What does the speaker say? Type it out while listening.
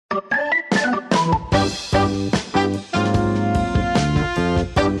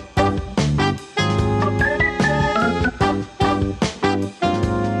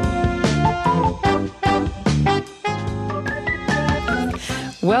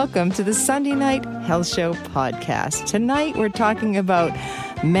Welcome to the Sunday Night Health Show podcast. Tonight we're talking about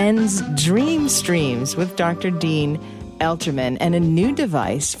men's dream streams with Dr. Dean Elterman and a new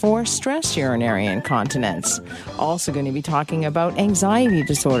device for stress urinary incontinence. Also going to be talking about anxiety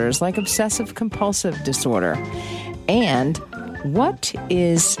disorders like obsessive compulsive disorder. And what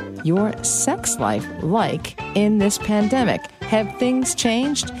is your sex life like in this pandemic? Have things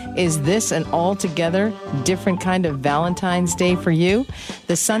changed? Is this an altogether different kind of Valentine's Day for you?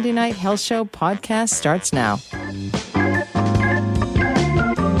 The Sunday Night Health Show podcast starts now.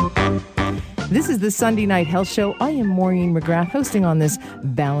 This is the Sunday Night Health Show. I am Maureen McGrath, hosting on this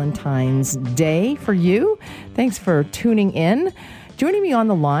Valentine's Day for you. Thanks for tuning in. Joining me on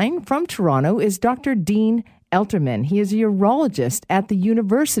the line from Toronto is Dr. Dean Elterman. He is a urologist at the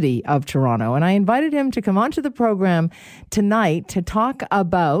University of Toronto, and I invited him to come onto the program tonight to talk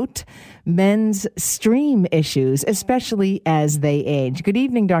about men's stream issues, especially as they age. Good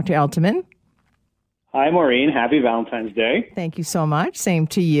evening, Dr. Elterman. Hi, Maureen. Happy Valentine's Day. Thank you so much. Same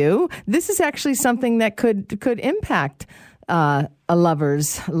to you. This is actually something that could impact a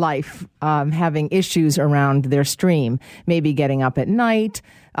lover's life, having issues around their stream, maybe getting up at night,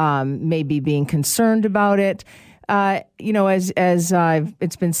 maybe being concerned about it. As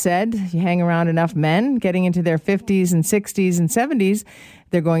it's been said, you hang around enough men getting into their 50s and 60s and 70s,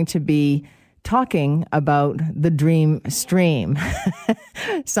 they're going to be talking about the dream stream,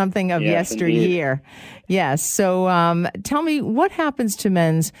 something of yesteryear. Indeed. Yes. So tell me, what happens to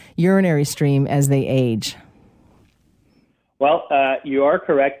men's urinary stream as they age? Well, you are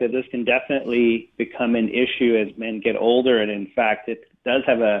correct that this can definitely become an issue as men get older. And in fact, it does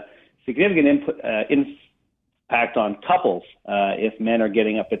have a significant impact on couples if men are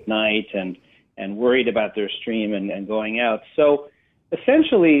getting up at night and worried about their stream and going out. So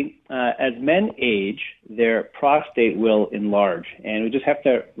essentially, as men age, their prostate will enlarge. And we just have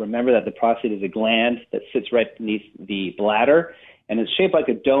to remember that the prostate is a gland that sits right beneath the bladder, and it's shaped like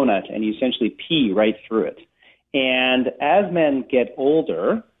a donut, and you essentially pee right through it. And as men get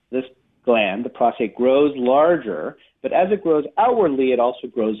older, this gland, the prostate, grows larger, but as it grows outwardly, it also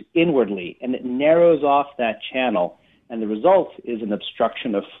grows inwardly, and it narrows off that channel. And the result is an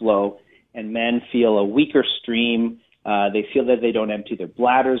obstruction of flow, and men feel a weaker stream. They feel that they don't empty their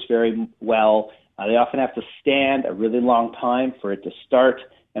bladders very well. They often have to stand a really long time for it to start,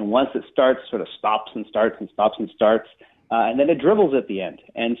 and once it starts, sort of stops and starts and stops and starts, and then it dribbles at the end.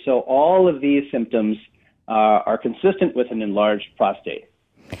 And so all of these symptoms are consistent with an enlarged prostate.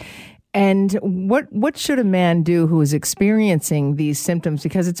 And what should a man do who is experiencing these symptoms?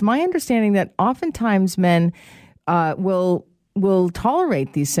 Because it's my understanding that oftentimes men will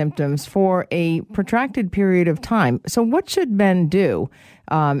tolerate these symptoms for a protracted period of time. So what should men do,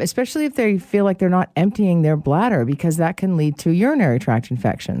 especially if they feel like they're not emptying their bladder, because that can lead to urinary tract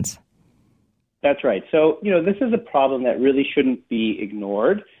infections? That's right. So, this is a problem that really shouldn't be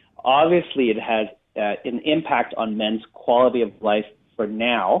ignored. Obviously, it has an impact on men's quality of life for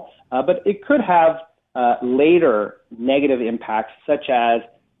now, but it could have later negative impacts such as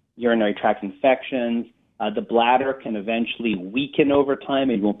urinary tract infections. The bladder can eventually weaken over time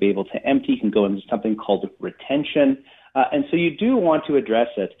and you won't be able to empty. You can go into something called retention. And so you do want to address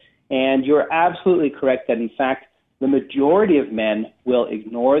it. And you're absolutely correct that, in fact, the majority of men will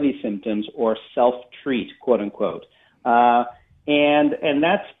ignore these symptoms or self-treat, quote unquote. And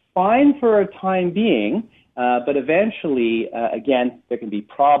that's fine for a time being, but eventually, again, there can be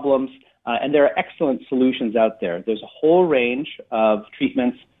problems, and there are excellent solutions out there. There's a whole range of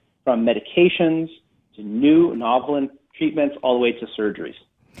treatments, from medications to new novel treatments all the way to surgeries.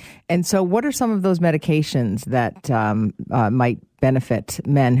 And so what are some of those medications that might benefit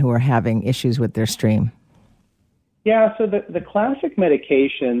men who are having issues with their stream? Yeah, so the classic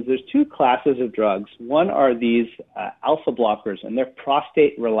medications, there's two classes of drugs. One are these alpha blockers, and they're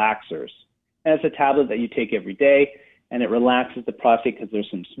prostate relaxers. And it's a tablet that you take every day, and it relaxes the prostate because there's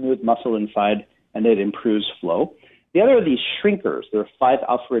some smooth muscle inside, and it improves flow. The other are these shrinkers. They're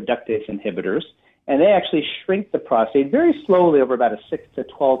 5-alpha reductase inhibitors, and they actually shrink the prostate very slowly over about a 6 to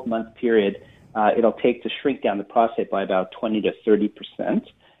 12-month period. It'll take to shrink down the prostate by about 20 to 30%.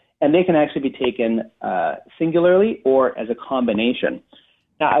 And they can actually be taken singularly or as a combination.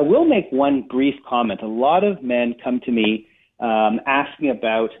 Now, I will make one brief comment. A lot of men come to me asking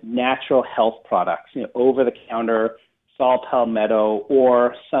about natural health products, over-the-counter, saw palmetto,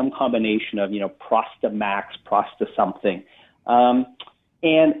 or some combination of, Prostamax, Prosta something.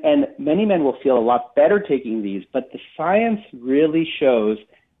 And many men will feel a lot better taking these, but the science really shows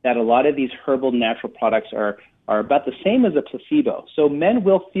that a lot of these herbal natural products are about the same as a placebo. So men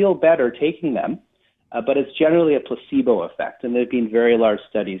will feel better taking them, but it's generally a placebo effect, and there have been very large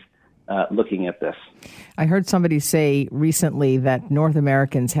studies looking at this. I heard somebody say recently that North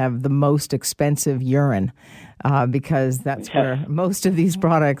Americans have the most expensive urine because that's where most of these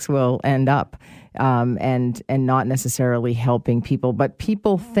products will end up. And not necessarily helping people. But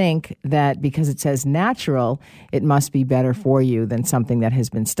people think that because it says natural, it must be better for you than something that has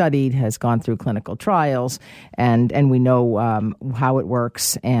been studied, has gone through clinical trials, and we know how it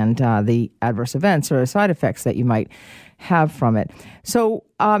works and the adverse events or side effects that you might have from it. So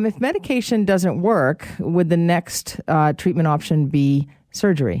if medication doesn't work, would the next treatment option be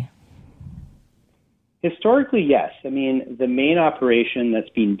surgery? Historically, yes. I mean, the main operation that's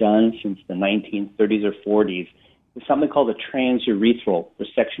been done since the 1930s or 40s is something called a transurethral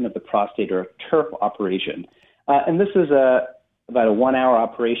resection of the prostate, or a TURP operation. And this is about a 1-hour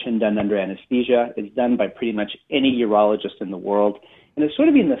operation done under anesthesia. It's done by pretty much any urologist in the world. And it's sort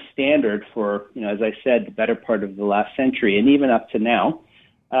of been the standard for, as I said, the better part of the last century, and even up to now.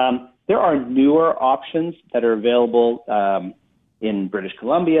 There are newer options that are available in British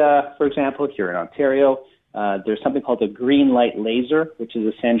Columbia, for example, here in Ontario. There's something called a green light laser, which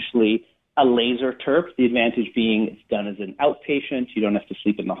is essentially a laser TURP, the advantage being it's done as an outpatient, you don't have to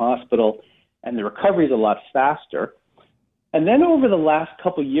sleep in the hospital, and the recovery is a lot faster. And then over the last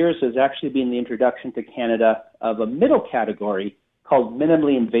couple of years, there's actually been the introduction to Canada of a middle category called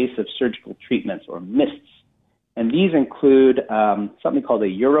minimally invasive surgical treatments, or MISTs. And these include something called a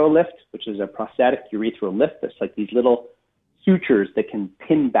UroLift, which is a prostatic urethral lift. That's like these little sutures that can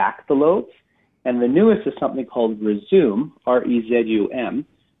pin back the lobes. And the newest is something called Rezum, R-E-Z-U-M,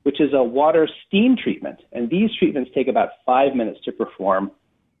 which is a water steam treatment. And these treatments take about 5 minutes to perform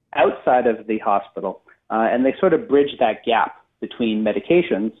outside of the hospital. And they sort of bridge that gap between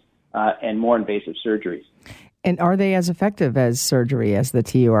medications and more invasive surgeries. And are they as effective as surgery, as the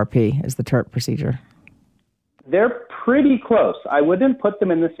TURP, as the TURP procedure? They're pretty close. I wouldn't put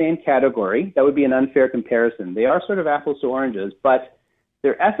them in the same category. That would be an unfair comparison. They are sort of apples to oranges, but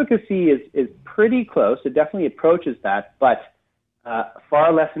their efficacy is pretty close. It definitely approaches that, but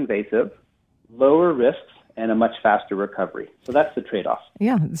far less invasive, lower risks, and a much faster recovery. So that's the trade-off.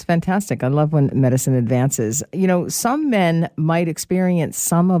 Yeah, it's fantastic. I love when medicine advances. Some men might experience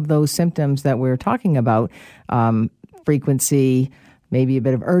some of those symptoms that we're talking about, frequency, maybe a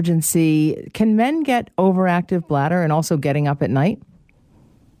bit of urgency. Can men get overactive bladder and also getting up at night?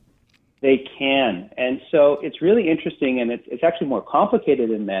 They can. And so it's really interesting, and it's actually more complicated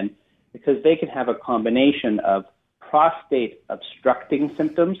in men because they can have a combination of prostate obstructing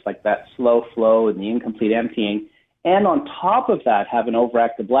symptoms, like that slow flow and the incomplete emptying, and on top of that have an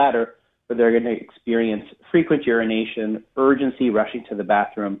overactive bladder where they're going to experience frequent urination, urgency, rushing to the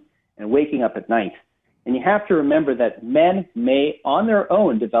bathroom, and waking up at night. And you have to remember that men may, on their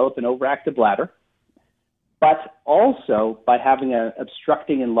own, develop an overactive bladder, but also by having an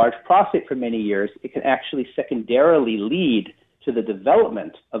obstructing and large prostate for many years, it can actually secondarily lead to the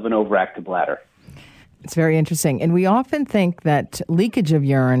development of an overactive bladder. It's very interesting. And we often think that leakage of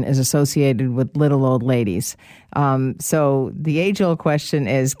urine is associated with little old ladies. So the age-old question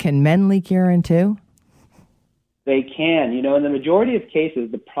is, can men leak urine too? They can. In the majority of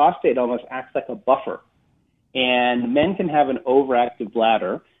cases, the prostate almost acts like a buffer. And men can have an overactive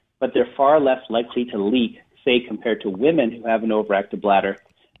bladder, but they're far less likely to leak, say, compared to women who have an overactive bladder,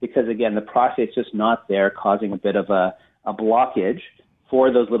 because, again, the prostate's just not there, causing a bit of a blockage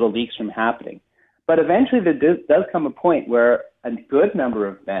for those little leaks from happening. But eventually there does come a point where a good number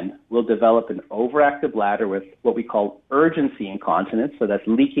of men will develop an overactive bladder with what we call urgency incontinence, so that's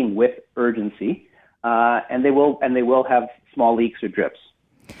leaking with urgency, and they will have small leaks or drips.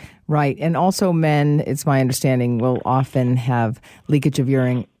 Right. And also men, it's my understanding, will often have leakage of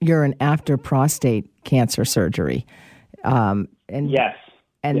urine after prostate cancer surgery. Yes.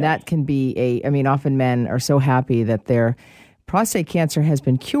 And that can be often men are so happy that their prostate cancer has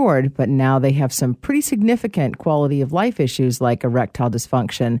been cured, but now they have some pretty significant quality of life issues like erectile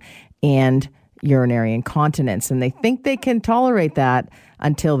dysfunction and urinary incontinence. And they think they can tolerate that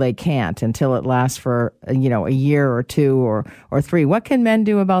until they can't, until it lasts for, a year or two or three. What can men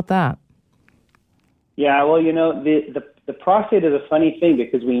do about that? Yeah, well, the prostate is a funny thing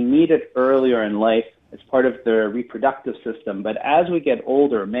because we need it earlier in life as part of the reproductive system. But as we get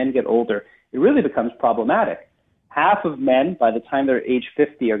older, men get older, it really becomes problematic. Half of men, by the time they're age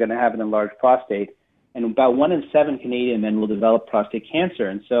 50, are going to have an enlarged prostate, and about 1 in 7 Canadian men will develop prostate cancer.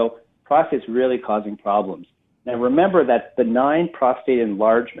 And so prostate's really causing problems. Now, remember that benign prostate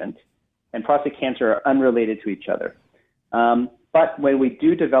enlargement and prostate cancer are unrelated to each other. But when we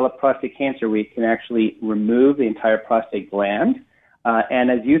do develop prostate cancer, we can actually remove the entire prostate gland.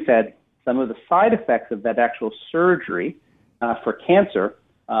 And as you said, some of the side effects of that actual surgery for cancer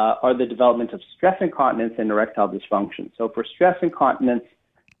are the development of stress incontinence and erectile dysfunction. So for stress incontinence,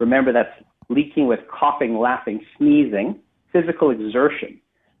 remember that's leaking with coughing, laughing, sneezing, physical exertion.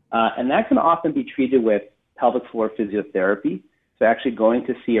 And that can often be treated with pelvic floor physiotherapy. So actually going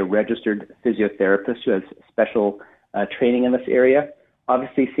to see a registered physiotherapist who has special training in this area.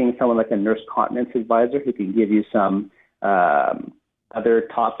 Obviously seeing someone like a nurse continence advisor who can give you some other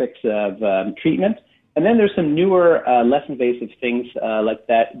topics of treatment. And then there's some newer, less invasive things like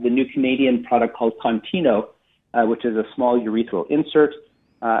that. The new Canadian product called Contino, which is a small urethral insert.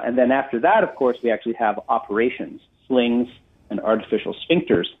 And then after that, of course, we actually have operations, slings, and artificial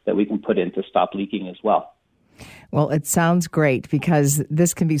sphincters that we can put in to stop leaking as well. Well, it sounds great because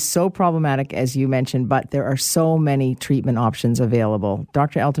this can be so problematic, as you mentioned, but there are so many treatment options available.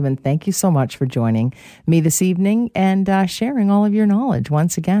 Dr. Elterman, thank you so much for joining me this evening and sharing all of your knowledge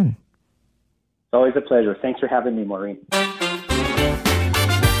once again. It's always a pleasure. Thanks for having me, Maureen.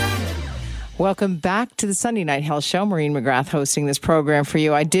 Welcome back to the Sunday Night Health Show. Maureen McGrath hosting this program for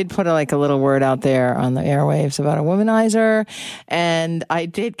you. I did put a little word out there on the airwaves about a womanizer, and I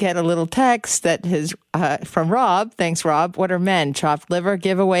did get a little text that is from Rob. Thanks, Rob. What are men? Chopped liver?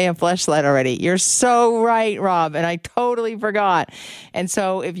 Give away a fleshlight already. You're so right, Rob, and I totally forgot. And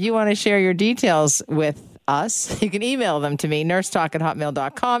so if you want to share your details with us, you can email them to me,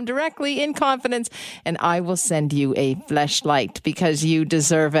 nursetalk@hotmail.com, directly in confidence, and I will send you a fleshlight because you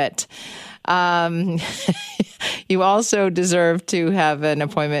deserve it. You also deserve to have an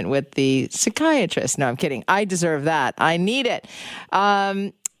appointment with the psychiatrist. No, I'm kidding. I deserve that. I need it.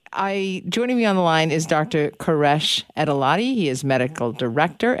 Joining me on the line is Dr. Koresh Ediladi. He is medical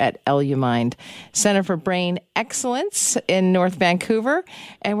director at Elumind Center for Brain Excellence in North Vancouver.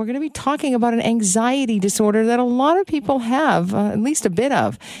 And we're going to be talking about an anxiety disorder that a lot of people have, at least a bit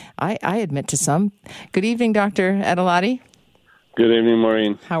of. I admit to some. Good evening, Dr. Ediladi. Good evening,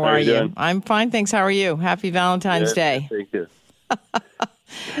 Maureen. How are you? I'm fine, thanks. How are you? Happy Valentine's Day. Thank you.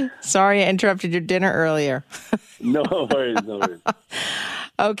 Sorry I interrupted your dinner earlier. No worries.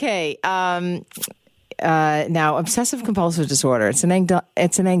 Okay. Now, obsessive compulsive disorder. It's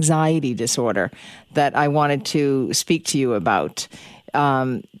an anxiety disorder that I wanted to speak to you about.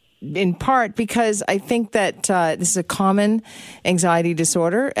 In part because I think that this is a common anxiety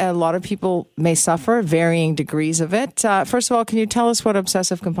disorder. A lot of people may suffer varying degrees of it. First of all, can you tell us what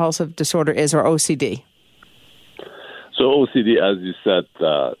obsessive compulsive disorder is, or OCD? So OCD, as you said,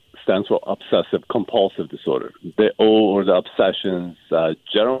 stands for obsessive compulsive disorder. The O, or the obsessions,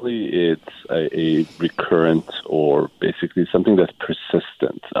 generally it's a recurrent or basically something that's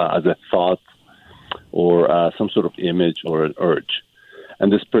persistent as a thought or some sort of image or an urge.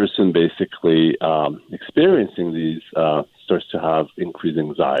 And this person basically experiencing these starts to have increased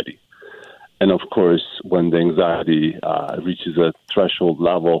anxiety. And of course, when the anxiety reaches a threshold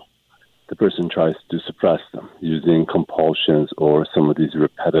level, the person tries to suppress them using compulsions or some of these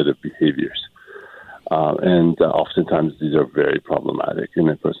repetitive behaviors. And oftentimes these are very problematic in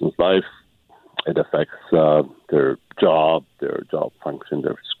a person's life. It affects their job function,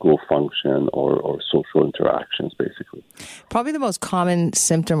 their school function, or social interactions, basically. Probably the most common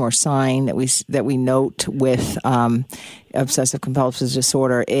symptom or sign that we note with obsessive compulsive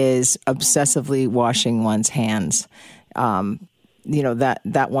disorder is obsessively washing one's hands.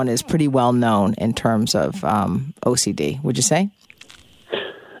 That one is pretty well known in terms of OCD. Would you say?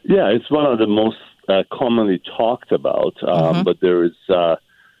 Yeah, it's one of the most commonly talked about, but there is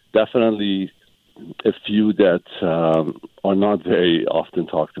definitely a few that are not very often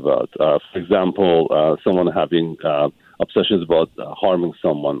talked about. For example, someone having obsessions about harming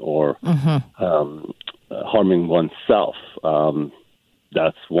someone or harming oneself.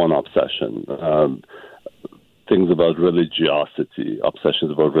 That's one obsession. Things about religiosity,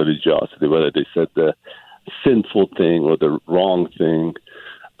 obsessions about religiosity, whether they said the sinful thing or the wrong thing.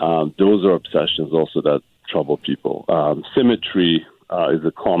 Those are obsessions also that trouble people. Symmetry is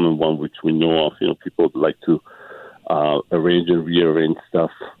a common one which we know of. People like to arrange and rearrange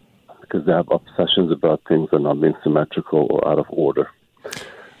stuff because they have obsessions about things that are not being symmetrical or out of order.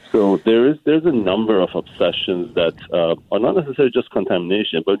 So there's a number of obsessions that are not necessarily just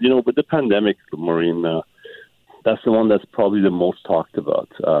contamination, but with the pandemic, Maureen, that's the one that's probably the most talked about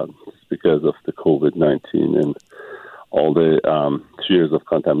because of the COVID-19 and all the fears of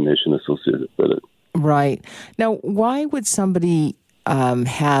contamination associated with it. Right. Now, why would somebody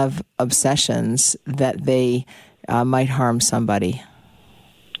have obsessions that they might harm somebody?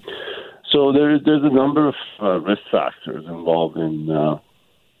 So there's a number of risk factors involved in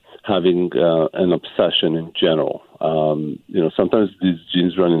having an obsession in general. Sometimes these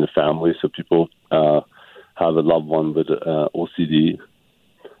genes run in the family, so people have a loved one with OCD,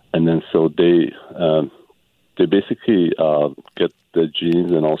 and then so they basically get the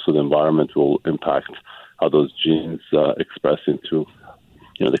genes, and also the environment will impact how those genes express into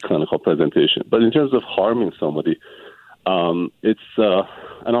the clinical presentation. But in terms of harming somebody, it's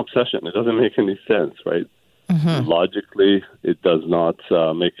an obsession. It doesn't make any sense, right? Mm-hmm. Logically, it does not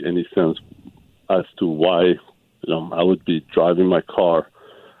make any sense as to why I would be driving my car,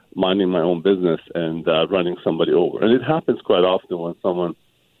 minding my own business, and running somebody over. And it happens quite often when someone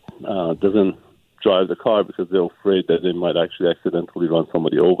doesn't drive the car because they're afraid that they might actually accidentally run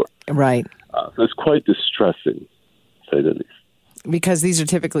somebody over. Right. So it's quite distressing, to say the least. Because these are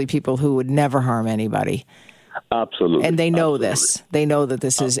typically people who would never harm anybody. Absolutely. And they know this. They know that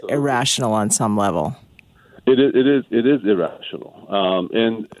this is irrational on some level. It is irrational.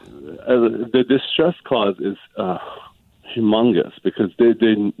 And the distress cause is humongous because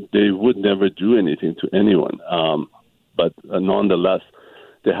they would never do anything to anyone. But nonetheless,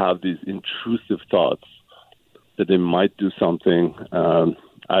 they have these intrusive thoughts that they might do something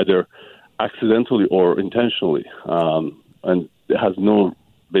either accidentally or intentionally, and it has no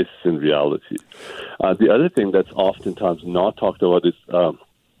basis in reality. The other thing that's oftentimes not talked about is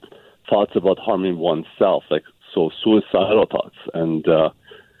thoughts about harming oneself, like suicidal thoughts. And,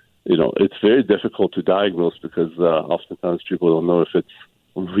 it's very difficult to diagnose because oftentimes people don't know if it's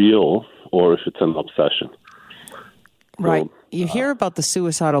real or if it's an obsession. Right. So, you hear about the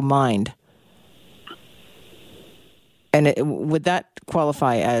suicidal mind. And would that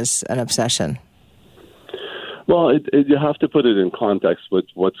qualify as an obsession? Well, you have to put it in context with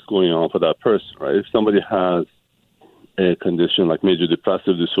what's going on for that person, right? If somebody has a condition like major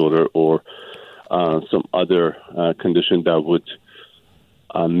depressive disorder or some other condition that would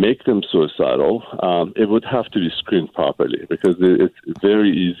make them suicidal, it would have to be screened properly because it's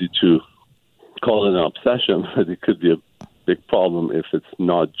very easy to call it an obsession, but it could be a big problem if it's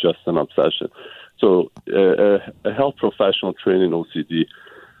not just an obsession. So a health professional trained in OCD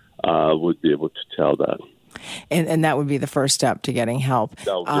would be able to tell that. And that would be the first step to getting help.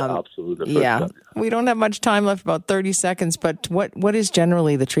 That would be absolutely the first step. We don't have much time left, about 30 seconds, but what is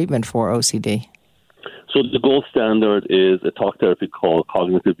generally the treatment for OCD? So the gold standard is a talk therapy called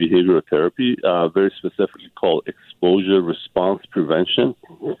cognitive behavioral therapy, very specifically called exposure response prevention.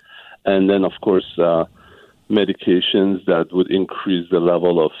 And then, of course, medications that would increase the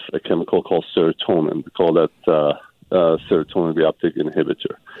level of a chemical called serotonin. We call that serotonin reuptake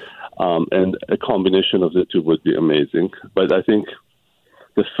inhibitor. And a combination of the two would be amazing. But I think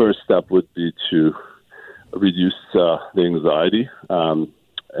the first step would be to reduce the anxiety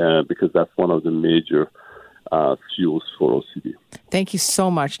because that's one of the major fuels for OCD. Thank you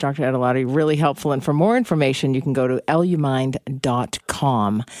so much, Dr. Adelati. Really helpful. And for more information, you can go to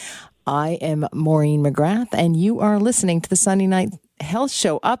lumind.com. I am Maureen McGrath, and you are listening to the Sunday Night Health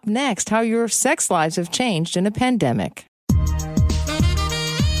Show. Up next, how your sex lives have changed in a pandemic.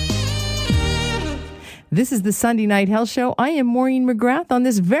 This is the Sunday Night Health Show. I am Maureen McGrath on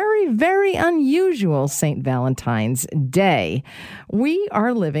this very, very unusual St. Valentine's Day. We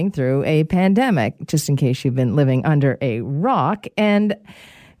are living through a pandemic, just in case you've been living under a rock, and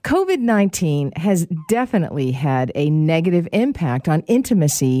COVID-19 has definitely had a negative impact on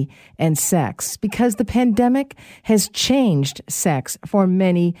intimacy and sex because the pandemic has changed sex for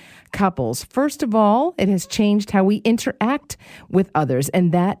many couples. First of all, it has changed how we interact with others,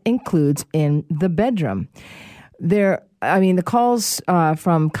 and that includes in the bedroom. The calls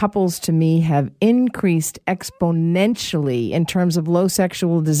from couples to me have increased exponentially in terms of low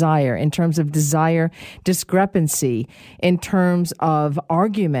sexual desire, in terms of desire discrepancy, in terms of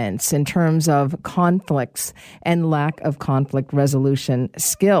arguments, in terms of conflicts and lack of conflict resolution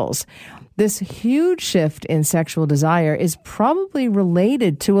skills. This huge shift in sexual desire is probably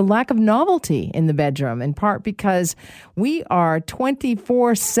related to a lack of novelty in the bedroom, in part because we are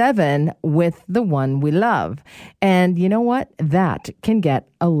 24/7 with the one we love. And you know what? That can get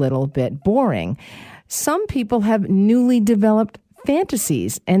a little bit boring. Some people have newly developed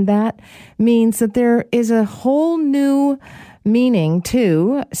fantasies, and that means that there is a whole new meaning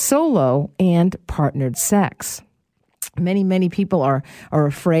to solo and partnered sex. Many people are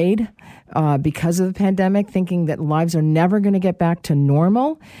afraid because of the pandemic, thinking that lives are never going to get back to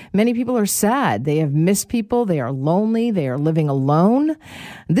normal. Many people are sad. They have missed people. They are lonely. They are living alone.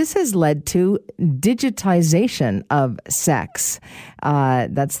 This has led to digitization of sex.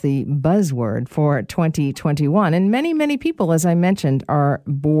 That's the buzzword for 2021. And many, many people, as I mentioned, are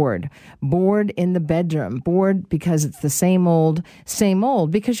bored in the bedroom, bored because it's the same old,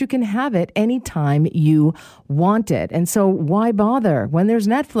 because you can have it anytime you want it. And so why bother when there's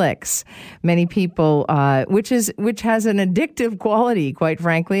Netflix? Many people, which has an addictive quality, quite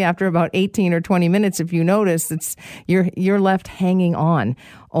frankly. After about 18 or 20 minutes, if you notice, you're left hanging on,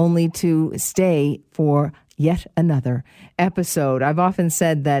 only to stay for yet another episode. I've often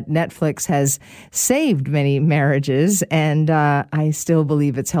said that Netflix has saved many marriages, and I still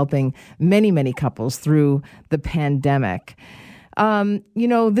believe it's helping many, many couples through the pandemic.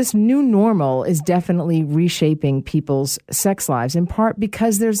 This new normal is definitely reshaping people's sex lives, in part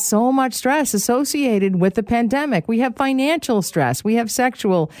because there's so much stress associated with the pandemic. We have financial stress. We have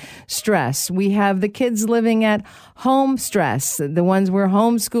sexual stress. We have the kids living at home stress, the ones we're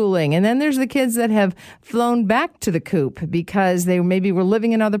homeschooling. And then there's the kids that have flown back to the coop because they maybe were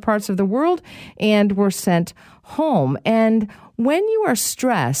living in other parts of the world and were sent home. And when you are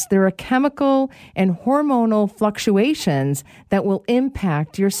stressed, there are chemical and hormonal fluctuations that will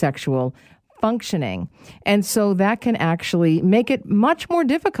impact your sexual functioning. And so that can actually make it much more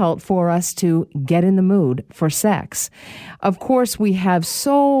difficult for us to get in the mood for sex. Of course, we have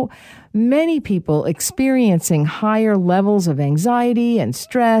so many people experiencing higher levels of anxiety and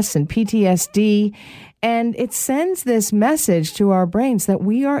stress and PTSD, and it sends this message to our brains that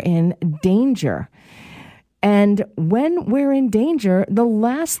we are in danger. And when we're in danger, the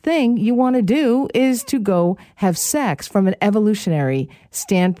last thing you want to do is to go have sex from an evolutionary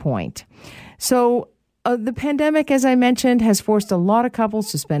standpoint. So the pandemic, as I mentioned, has forced a lot of couples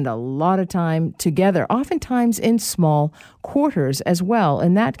to spend a lot of time together, oftentimes in small quarters as well.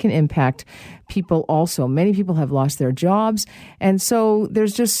 And that can impact people also. Many people have lost their jobs. And so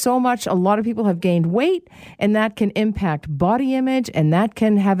there's just so much. A lot of people have gained weight, and that can impact body image, and that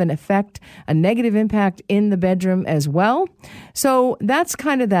can have an effect, a negative impact in the bedroom as well. So that's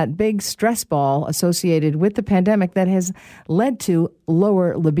kind of that big stress ball associated with the pandemic that has led to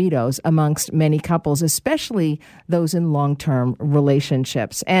lower libidos amongst many couples, especially those in long-term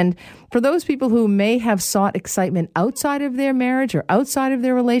relationships. And for those people who may have sought excitement outside of their marriage or outside of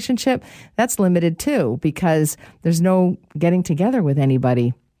their relationship, that's limited too, because there's no getting together with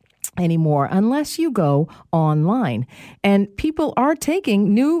anybody anymore unless you go online. And people are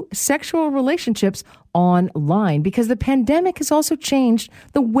taking new sexual relationships online because the pandemic has also changed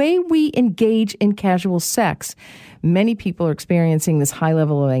the way we engage in casual sex. Many people are experiencing this high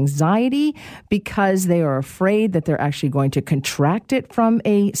level of anxiety because they are afraid that they're actually going to contract it from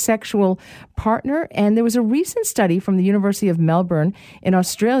a sexual partner. And there was a recent study from the University of Melbourne in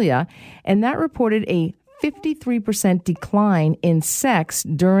Australia, and that reported a 53% decline in sex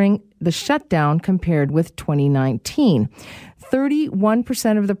during the shutdown compared with 2019.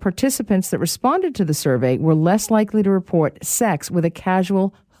 31% of the participants that responded to the survey were less likely to report sex with a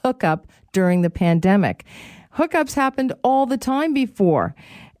casual hookup during the pandemic. Hookups happened all the time before,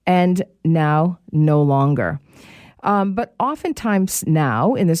 and now no longer. But oftentimes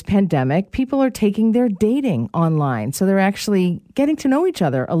now in this pandemic, people are taking their dating online. So they're actually getting to know each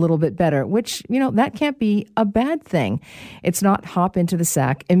other a little bit better, which, that can't be a bad thing. It's not hop into the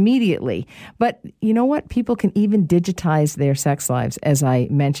sack immediately. But you know what? People can even digitize their sex lives, as I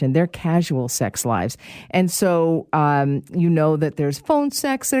mentioned, their casual sex lives. And so, that there's phone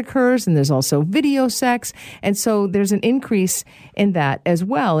sex that occurs, and there's also video sex. And so there's an increase in that as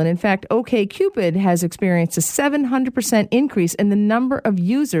well. And in fact, OkCupid has experienced a 700% increase in the number of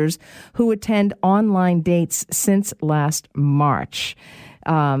users who attend online dates since last March.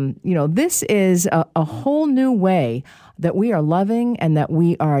 This is a whole new way that we are loving and that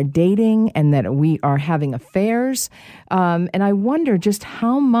we are dating and that we are having affairs. And I wonder just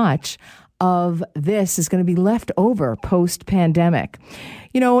how much of this is going to be left over post-pandemic.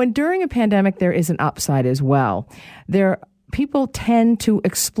 And during a pandemic, there is an upside as well. People tend to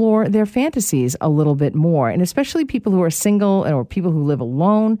explore their fantasies a little bit more, and especially people who are single or people who live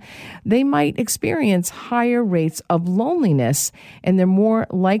alone, they might experience higher rates of loneliness, and they're more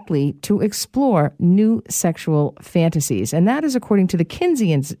likely to explore new sexual fantasies. And that is according to the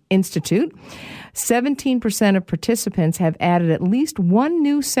Kinsey Institute. 17% of participants have added at least one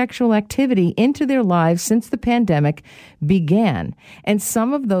new sexual activity into their lives since the pandemic began. And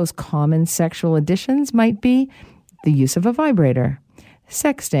some of those common sexual additions might be the use of a vibrator,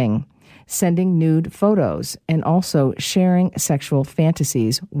 sexting, sending nude photos, and also sharing sexual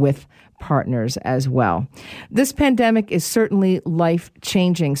fantasies with partners as well. This pandemic is certainly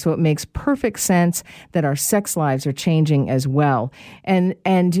life-changing, so it makes perfect sense that our sex lives are changing as well. And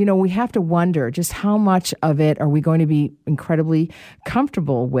we have to wonder just how much of it are we going to be incredibly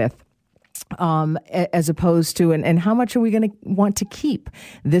comfortable with, as opposed to, and how much are we going to want to keep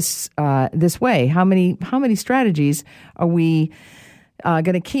this way? How many strategies are we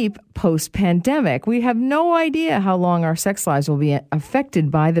going to keep post-pandemic? We have no idea how long our sex lives will be affected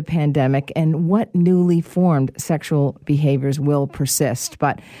by the pandemic and what newly formed sexual behaviors will persist.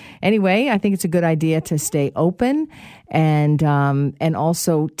 But anyway, I think it's a good idea to stay open and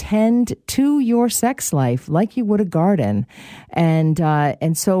also tend to your sex life like you would a garden.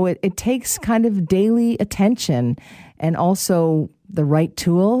 And so it takes kind of daily attention and also the right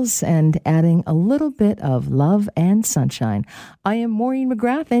tools and adding a little bit of love and sunshine. I am Maureen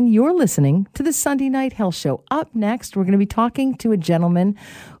McGrath, and you're listening to the Sunday Night Health Show. Up next, we're going to be talking to a gentleman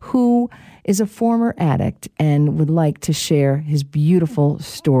who is a former addict and would like to share his beautiful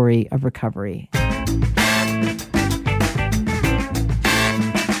story of recovery.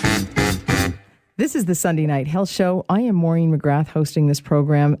 This is the Sunday Night Health Show. I am Maureen McGrath hosting this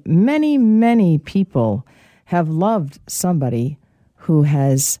program. Many, many people have loved somebody who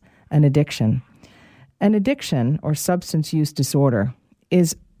has an addiction. An addiction or substance use disorder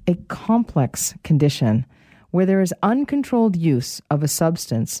is a complex condition where there is uncontrolled use of a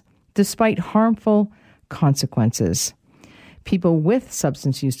substance despite harmful consequences. People with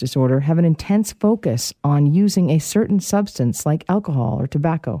substance use disorder have an intense focus on using a certain substance like alcohol or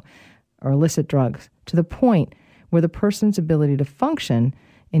tobacco or illicit drugs to the point where the person's ability to function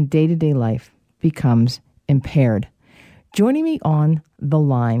in day-to-day life becomes impaired. Joining me on the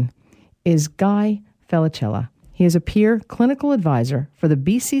line is Guy Felicella. He is a peer clinical advisor for the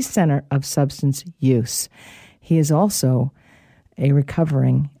BC Centre of Substance Use. He is also a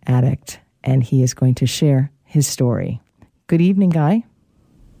recovering addict, and he is going to share his story. Good evening, Guy.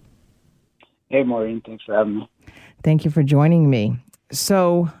 Hey, Maureen. Thanks for having me. Thank you for joining me.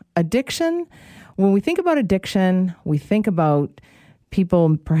 So, addiction, when we think about addiction, we think about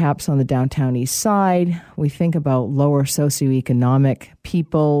people perhaps on the downtown east side. We think about lower socioeconomic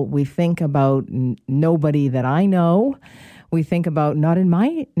people. We think about nobody that I know. We think about not in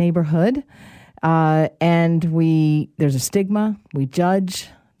my neighborhood. And there's a stigma. We judge.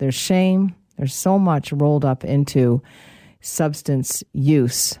 There's shame. There's so much rolled up into substance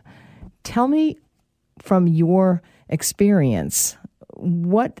use. Tell me from your experience,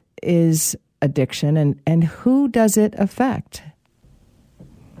 what is addiction and who does it affect?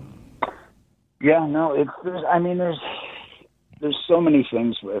 Yeah, no, there's so many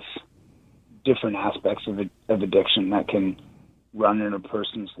things with different aspects of addiction that can run in a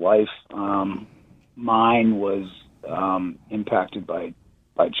person's life. Mine was impacted by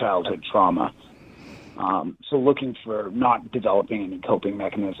childhood trauma. So looking for not developing any coping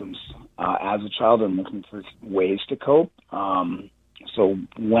mechanisms as a child and looking for ways to cope. So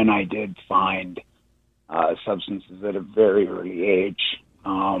when I did find substances at a very early age,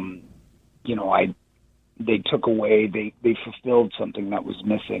 they took away, they fulfilled something that was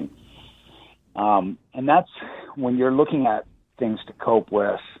missing. And that's when you're looking at things to cope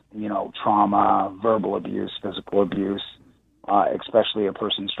with, trauma, verbal abuse, physical abuse, especially a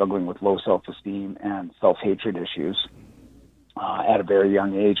person struggling with low self-esteem and self-hatred issues at a very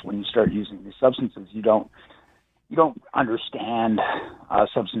young age. When you start using these substances, you don't understand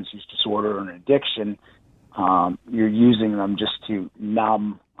substance use disorder or an addiction. You're using them just to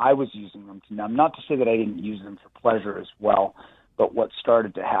numb. I was using them to numb. Not to say that I didn't use them for pleasure as well, but what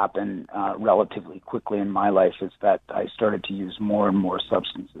started to happen relatively quickly in my life is that I started to use more and more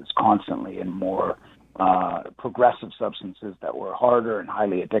substances constantly, and more progressive substances that were harder and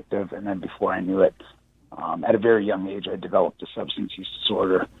highly addictive. And then before I knew it, at a very young age, I developed a substance use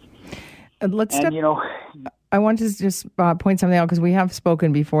disorder. I want to just point something out because we have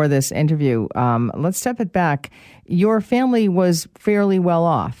spoken before this interview. Let's step it back. Your family was fairly well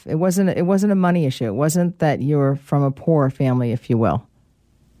off. It wasn't a money issue. It wasn't that you're from a poor family, if you will.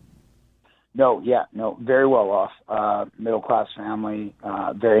 No, very well off. Middle class family,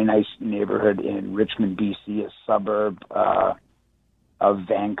 very nice neighborhood in Richmond, BC, a suburb of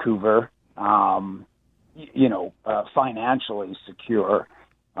Vancouver. Financially secure,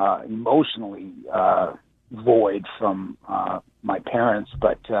 emotionally void from my parents,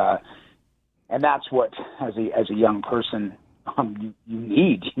 but and that's what as a young person you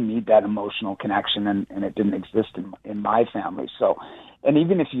need that emotional connection, and it didn't exist in my family. So, and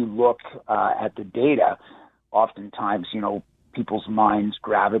even if you look at the data, oftentimes people's minds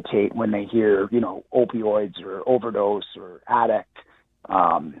gravitate when they hear, opioids or overdose or addict.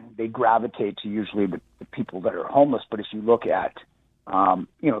 They gravitate to usually the people that are homeless. But if you look at,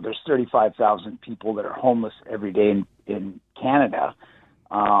 there's 35,000 people that are homeless every day in Canada.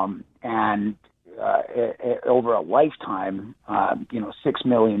 And over a lifetime, 6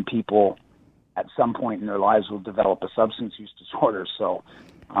 million people at some point in their lives will develop a substance use disorder. So,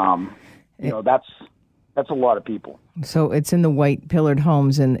 that's a lot of people. So it's in the white pillared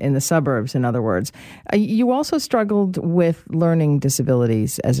homes in the suburbs, in other words. You also struggled with learning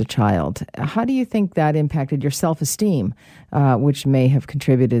disabilities as a child. How do you think that impacted your self-esteem, which may have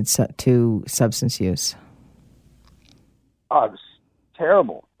contributed to substance use? Oh, it was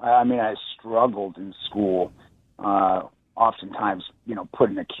terrible. I mean, I struggled in school, oftentimes, put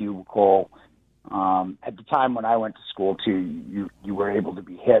in a cubicle. At the time when I went to school, too, you were able to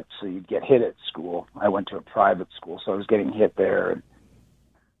be hit, so you'd get hit at school. I went to a private school, so I was getting hit there. And,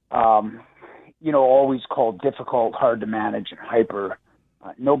 always called difficult, hard to manage, and hyper.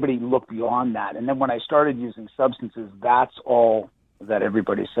 Nobody looked beyond that. And then when I started using substances, that's all that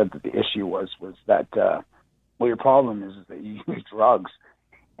everybody said that the issue was that, your problem is that you use drugs.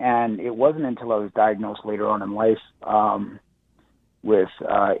 And it wasn't until I was diagnosed later on in life with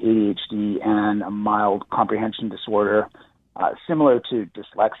ADHD and a mild comprehension disorder, similar to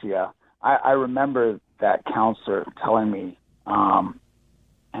dyslexia. I remember that counselor telling me, and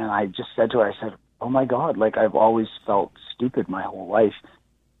I just said to her, I said, oh my God, I've always felt stupid my whole life.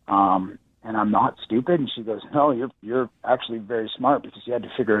 And I'm not stupid. And she goes, no, you're actually very smart because you had to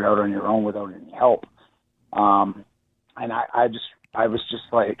figure it out on your own without any help. And I was just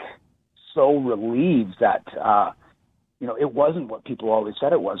so relieved that, it wasn't what people always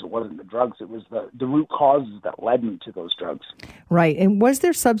said it was. It wasn't the drugs. It was the root causes that led me to those drugs. Right. And was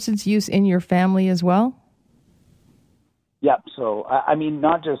there substance use in your family as well? Yeah. So,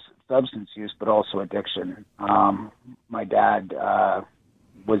 not just substance use, but also addiction. My dad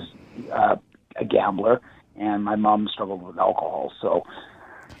was a gambler, and my mom struggled with alcohol. So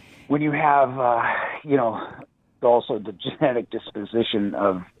when you have, also the genetic disposition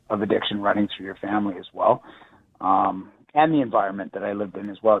of addiction running through your family as well, and the environment that I lived in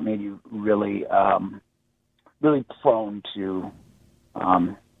as well, it made you really, really prone to,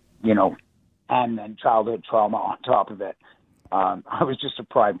 and then childhood trauma on top of it. I was just a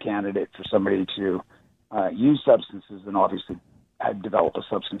prime candidate for somebody to use substances and obviously had developed a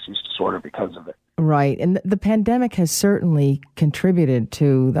substance use disorder because of it. Right. And the pandemic has certainly contributed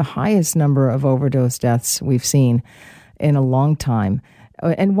to the highest number of overdose deaths we've seen in a long time.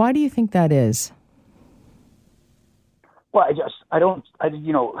 And why do you think that is? Well,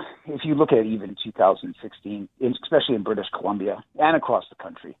 if you look at even 2016, especially in British Columbia and across the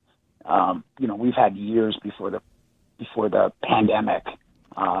country, we've had years before the pandemic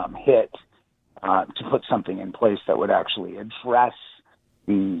hit to put something in place that would actually address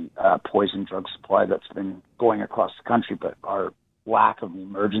the poison drug supply that's been going across the country, but our lack of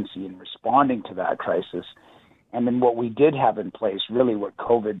emergency in responding to that crisis. And then what we did have in place, really what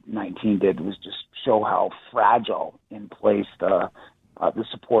COVID-19 did was just show how fragile in place the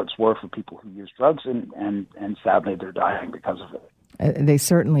supports were for people who use drugs, and sadly they're dying because of it. They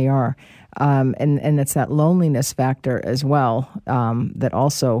certainly are. And it's that loneliness factor as well that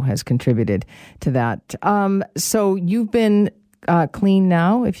also has contributed to that. So you've been clean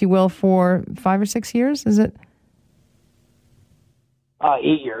now, if you will, for 5 or 6 years, is it? 8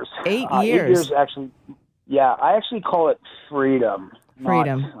 years. 8 years. 8 years, actually. Yeah, I actually call it freedom.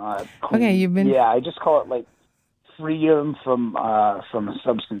 Freedom. Okay, you've been... Yeah, I just call it freedom from a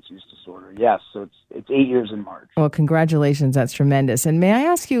substance use disorder. Yes, so it's 8 years in March. Well, congratulations. That's tremendous. And may I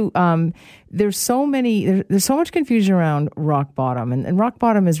ask you, there's so much confusion around rock bottom, and rock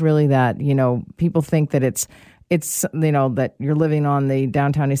bottom is really that, people think that it's that you're living on the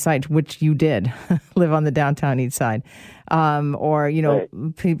downtown east side, which you did live on the downtown east side, or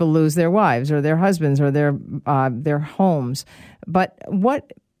right. People lose their wives or their husbands or their homes. But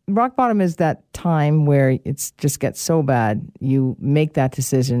what rock bottom is that time where it just gets so bad, you make that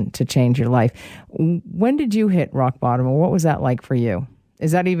decision to change your life. When did you hit rock bottom, or what was that like for you?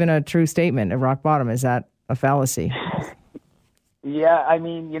 Is that even a true statement? At rock bottom, is that a fallacy? Yeah,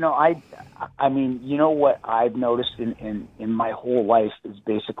 what I've noticed in my whole life is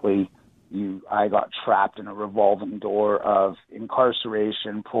basically I got trapped in a revolving door of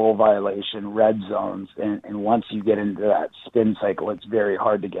incarceration, parole violation, red zones, and once you get into that spin cycle, it's very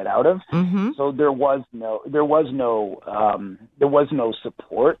hard to get out of. Mm-hmm. So there was no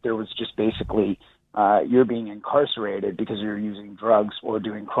support. There was just basically you're being incarcerated because you're using drugs or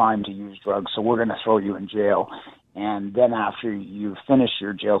doing crime to use drugs, so we're going to throw you in jail. And then after you finish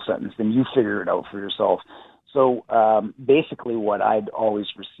your jail sentence, then you figure it out for yourself. So basically what I'd always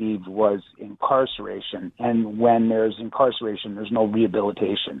received was incarceration. And when there's incarceration, there's no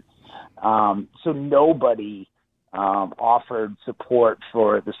rehabilitation. So nobody offered support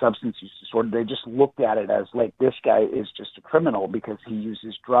for the substance use disorder. They just looked at it as like, this guy is just a criminal because he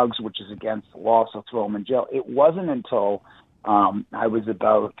uses drugs, which is against the law, so throw him in jail. It wasn't until I was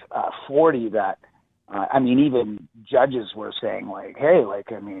about 40 that, even judges were saying like, hey,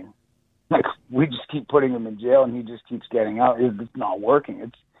 we just keep putting him in jail and he just keeps getting out. It's not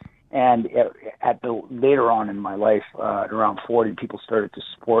working. Later on in my life, at around 40, people started to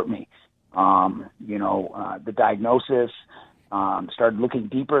support me. The diagnosis, started looking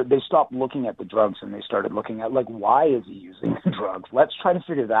deeper. They stopped looking at the drugs and they started looking at why is he using the drugs? Let's try to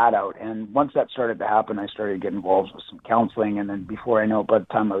figure that out. And once that started to happen, I started to get involved with some counseling. And then before I know it, by the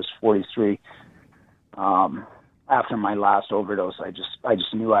time I was 43, after my last overdose, I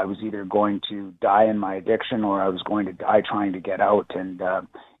just knew I was either going to die in my addiction or I was going to die trying to get out. And,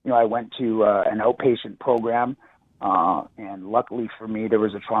 I went to an outpatient program. And luckily for me, there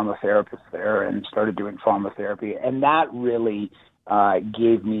was a trauma therapist there and started doing trauma therapy. And that really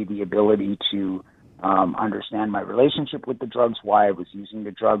gave me the ability to understand my relationship with the drugs, why I was using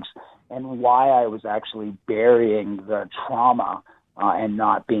the drugs, and why I was actually burying the trauma and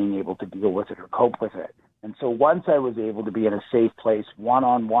not being able to deal with it or cope with it. And so once I was able to be in a safe place,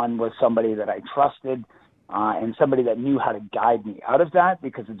 one-on-one with somebody that I trusted and somebody that knew how to guide me out of that,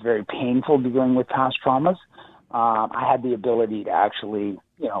 because it's very painful dealing with past traumas, I had the ability to actually,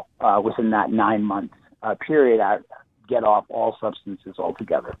 within that 9-month period, get off all substances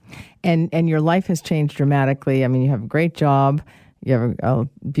altogether. And your life has changed dramatically. I mean, you have a great job. You have a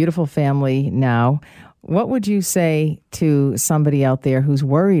beautiful family now. What would you say to somebody out there who's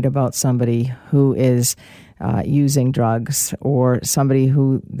worried about somebody who is using drugs or somebody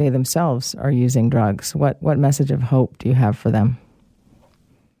who they themselves are using drugs? What message of hope do you have for them?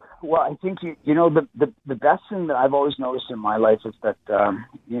 Well, I think, the best thing that I've always noticed in my life is that,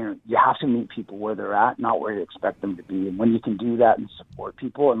 you have to meet people where they're at, not where you expect them to be. And when you can do that and support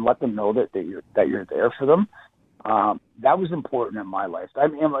people and let them know that you're there for them, that was important in my life. I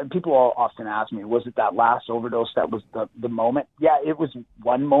mean, people often ask me, was it that last overdose that was the moment? Yeah, it was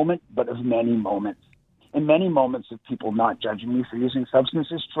one moment, but of many moments. And many moments of people not judging me for using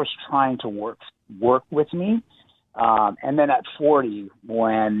substances, just trying to work with me. And then at 40,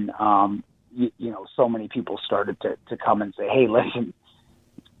 when, so many people started to come and say, hey, listen,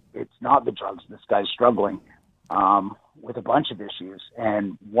 it's not the drugs. This guy's struggling with a bunch of issues.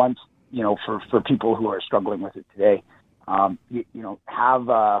 And once, for people who are struggling with it today, I'm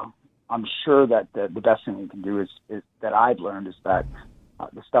sure that the best thing we can do is that I've learned is that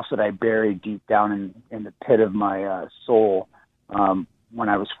the stuff that I buried deep down in the pit of my soul, when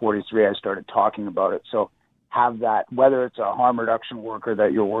I was 43, I started talking about it. So have that, whether it's a harm reduction worker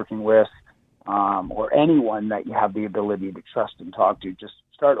that you're working with, or anyone that you have the ability to trust and talk to, just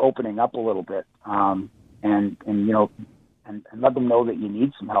start opening up a little bit, and let them know that you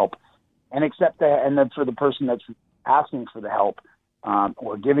need some help, and accept that. And then for the person that's asking for the help,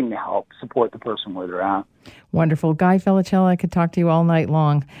 or giving the help, support the person where they're at. Wonderful. Guy Felicella, I could talk to you all night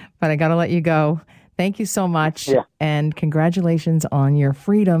long, but I got to let you go. Thank you so much. Yeah. And congratulations on your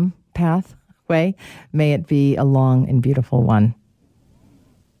freedom pathway. May it be a long and beautiful one.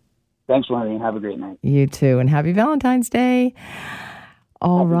 Thanks, Wendy, and have a great night. You too, and happy Valentine's Day.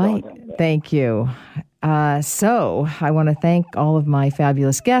 All right. Thank you. So I want to thank all of my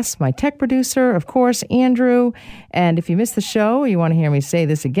fabulous guests, my tech producer, of course, Andrew. And if you missed the show or you want to hear me say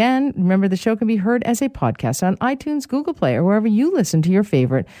this again, remember the show can be heard as a podcast on iTunes, Google Play, or wherever you listen to your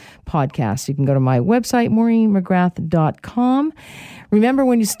favorite podcasts. You can go to my website, MaureenMcGrath.com. Remember,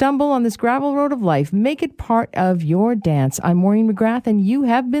 when you stumble on this gravel road of life, make it part of your dance. I'm Maureen McGrath, and you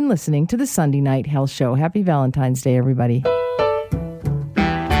have been listening to the Sunday Night Health Show. Happy Valentine's Day, everybody.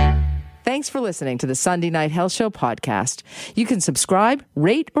 Thanks for listening to the Sunday Night Health Show podcast. You can subscribe,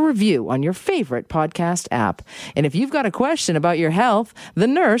 rate, or review on your favorite podcast app. And if you've got a question about your health, the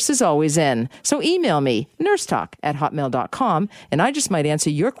nurse is always in. So email me, nursetalk@hotmail.com, and I just might answer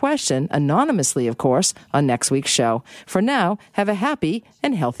your question, anonymously, of course, on next week's show. For now, have a happy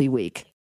and healthy week.